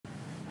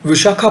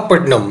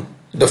Visakhapatnam,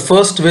 the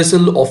first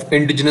vessel of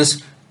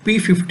indigenous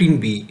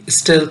P15B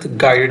stealth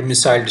guided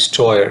missile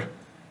destroyer,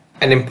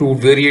 an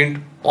improved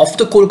variant of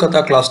the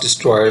Kolkata class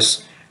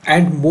destroyers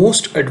and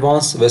most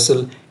advanced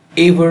vessel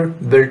ever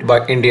built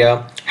by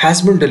India,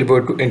 has been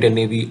delivered to Indian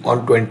Navy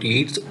on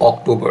 28th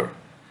October.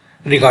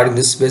 Regarding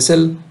this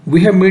vessel,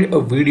 we have made a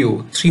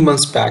video 3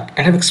 months back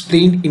and have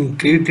explained in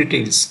great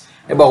details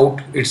about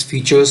its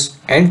features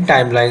and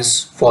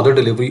timelines for the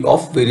delivery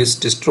of various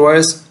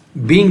destroyers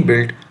being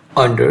built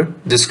under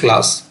this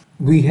class.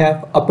 We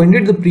have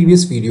appended the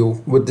previous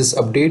video with this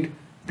update.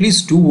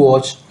 Please do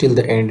watch till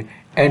the end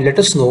and let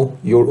us know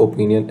your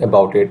opinion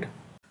about it.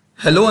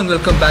 Hello and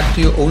welcome back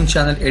to your own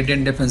channel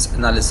Indian Defense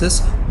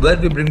Analysis, where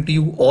we bring to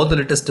you all the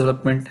latest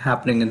development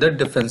happening in the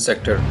defense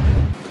sector.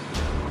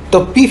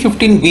 The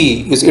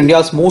P15B is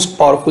India's most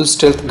powerful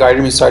stealth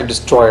guided missile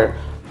destroyer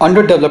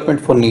under development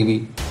for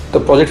Navy. The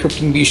Project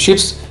 15B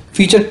ships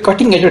feature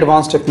cutting-edge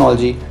advanced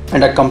technology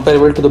and are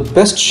comparable to the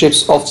best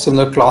ships of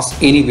similar class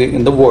anywhere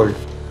in the world.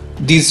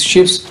 These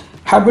ships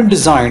have been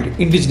designed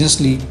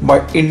indigenously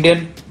by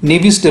Indian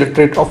Navy's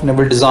Directorate of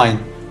Naval Design,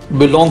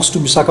 belongs to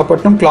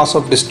Visakhapatnam class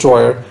of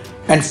destroyer,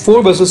 and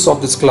 4 vessels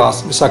of this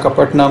class,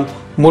 Visakhapatnam,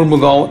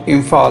 Mormugao,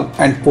 Imphal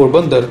and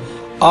Porbandar,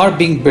 are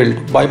being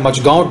built by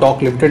Mazagon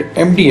Dock Limited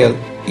MDL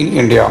in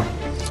India.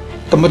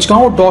 The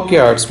Mazagon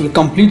Dockyards will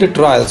complete the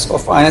trials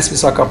of INS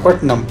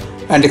Visakhapatnam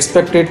and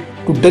expected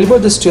to deliver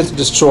the stealth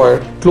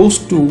destroyer close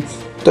to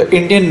the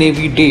Indian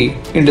Navy Day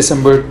in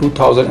December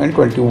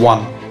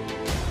 2021.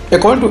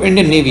 According to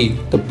Indian Navy,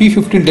 the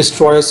P-15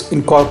 destroyers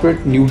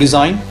incorporate new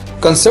design,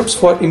 concepts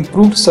for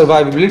improved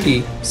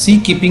survivability,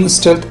 seakeeping,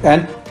 stealth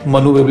and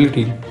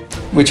manoeuvrability,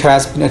 which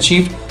has been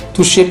achieved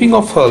through shaping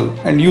of hull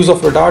and use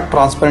of radar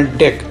transparent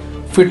deck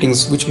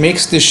fittings, which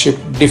makes this ship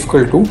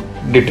difficult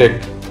to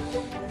detect.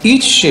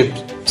 Each ship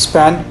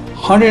spans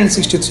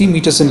 163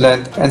 meters in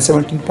length and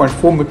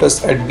 17.4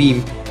 meters at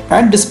beam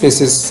and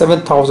displaces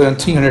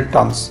 7,300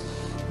 tons.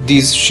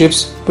 These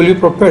ships will be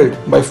propelled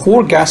by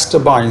 4 gas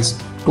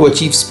turbines to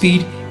achieve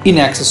speed in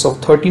excess of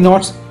 30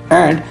 knots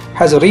and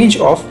has a range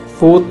of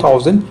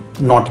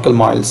 4,000 nautical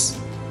miles.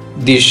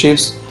 These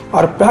ships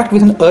are packed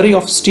with an array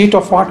of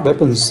state-of-the-art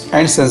weapons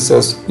and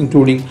sensors,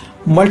 including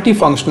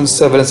multifunctional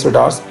surveillance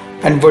radars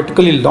and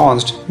vertically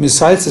launched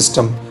missile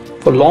system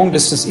for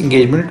long-distance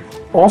engagement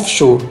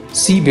offshore,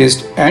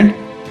 sea-based and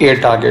air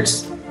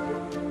targets.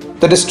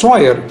 The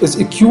destroyer is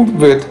equipped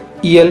with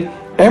EL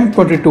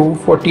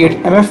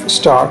M2248MF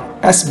star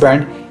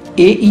S-band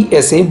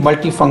AESA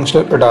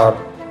multifunctional radar,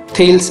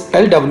 Thales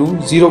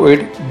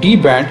LW08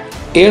 D-band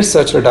air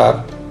search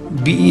radar,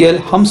 BEL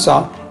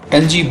Hamsa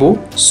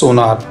NGBO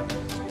sonar.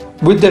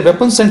 With their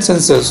weapons and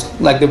sensors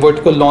like the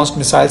vertical launched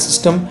missile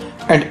system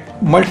and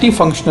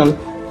multifunctional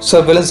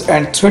surveillance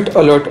and threat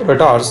alert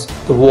radars,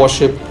 the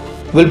warship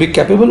will be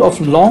capable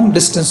of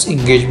long-distance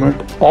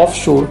engagement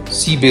offshore,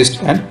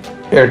 sea-based and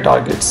air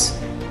targets.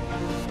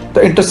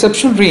 The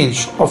interception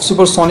range of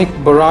supersonic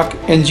Barak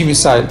NG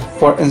missile,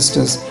 for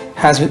instance,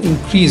 has been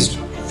increased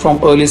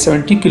from earlier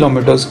 70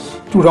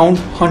 km to around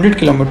 100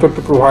 km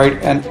to provide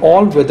an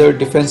all-weather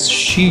defense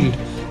shield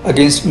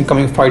against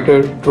incoming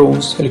fighter,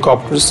 drones,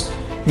 helicopters,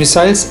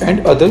 missiles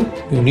and other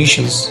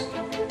munitions.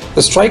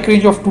 The strike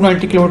range of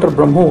 290 km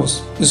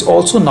BrahMos is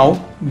also now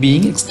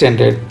being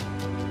extended.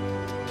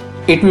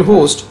 It will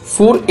host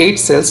 4 8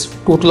 cells,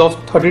 total of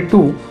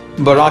 32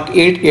 Barak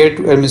 8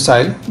 air-to-air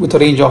missile with a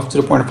range of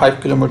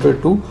 0.5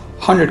 km to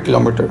 100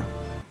 km.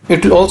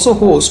 It will also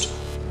host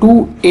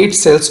 2 8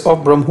 cells of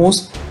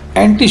BrahMos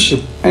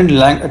anti-ship and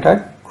land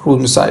attack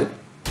cruise missile.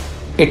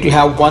 It will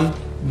have one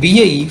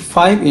BAE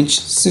 5-inch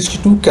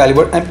 62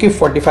 caliber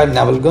Mk45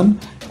 naval gun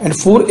and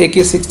 4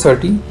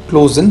 AK-630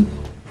 close-in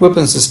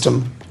weapon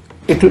system.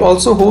 It will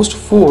also host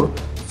 4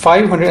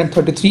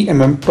 533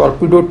 mm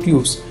torpedo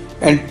tubes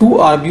and 2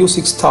 RBU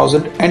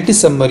 6000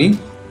 anti-submarine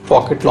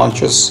rocket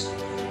launchers.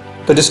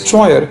 The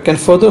destroyer can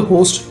further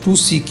host 2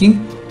 Sea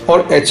King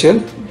or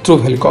HL through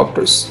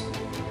helicopters.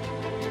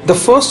 The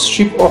first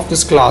ship of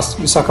this class,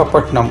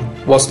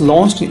 Visakhapatnam, was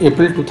launched in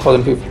April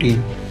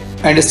 2015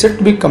 and is set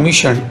to be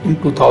commissioned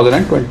in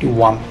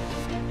 2021.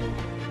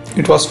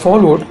 It was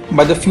followed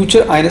by the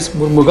future INS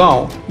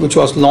Mormugao, which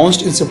was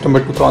launched in September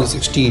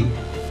 2016.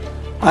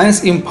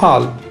 INS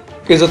Imphal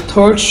is the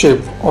third ship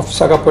of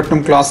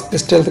Visakhapatnam class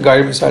stealth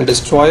guided missile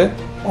destroyer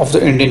of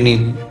the Indian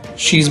Navy.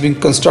 She is being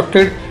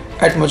constructed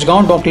at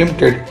Mazagon Dock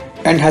Limited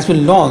and has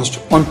been launched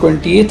on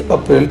 28th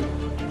April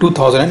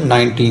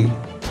 2019.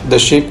 The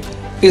ship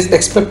is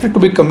expected to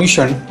be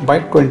commissioned by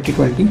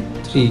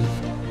 2023.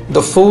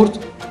 The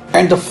fourth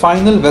and the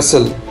final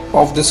vessel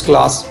of this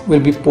class will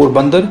be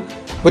Porbandar,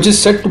 which is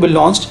set to be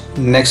launched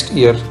next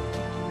year.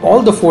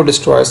 All the 4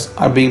 destroyers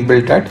are being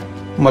built at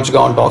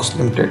Mazagon Docks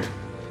Limited.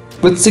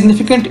 With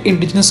significant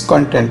indigenous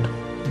content,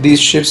 these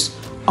ships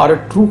are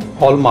a true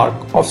hallmark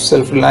of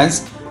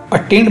self-reliance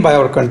attained by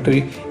our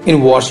country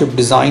in warship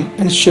design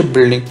and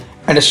shipbuilding,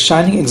 and a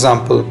shining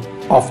example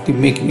of the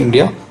Make in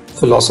India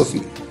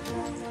philosophy.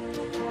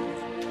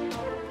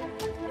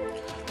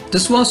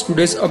 This was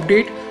today's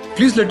update.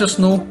 Please let us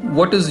know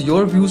what is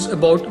your views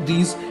about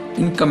these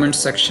in comment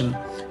section.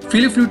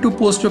 Feel free to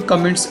post your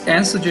comments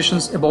and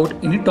suggestions about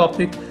any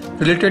topic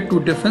related to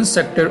defense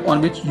sector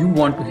on which you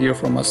want to hear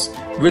from us.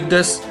 With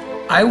this,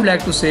 I would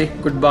like to say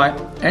goodbye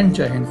and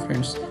Jai Hind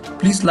friends.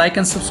 Please like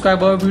and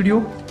subscribe our video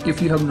if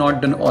you have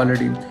not done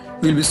already.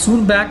 We'll be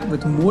soon back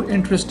with more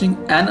interesting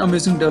and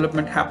amazing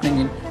development happening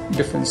in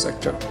defense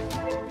sector.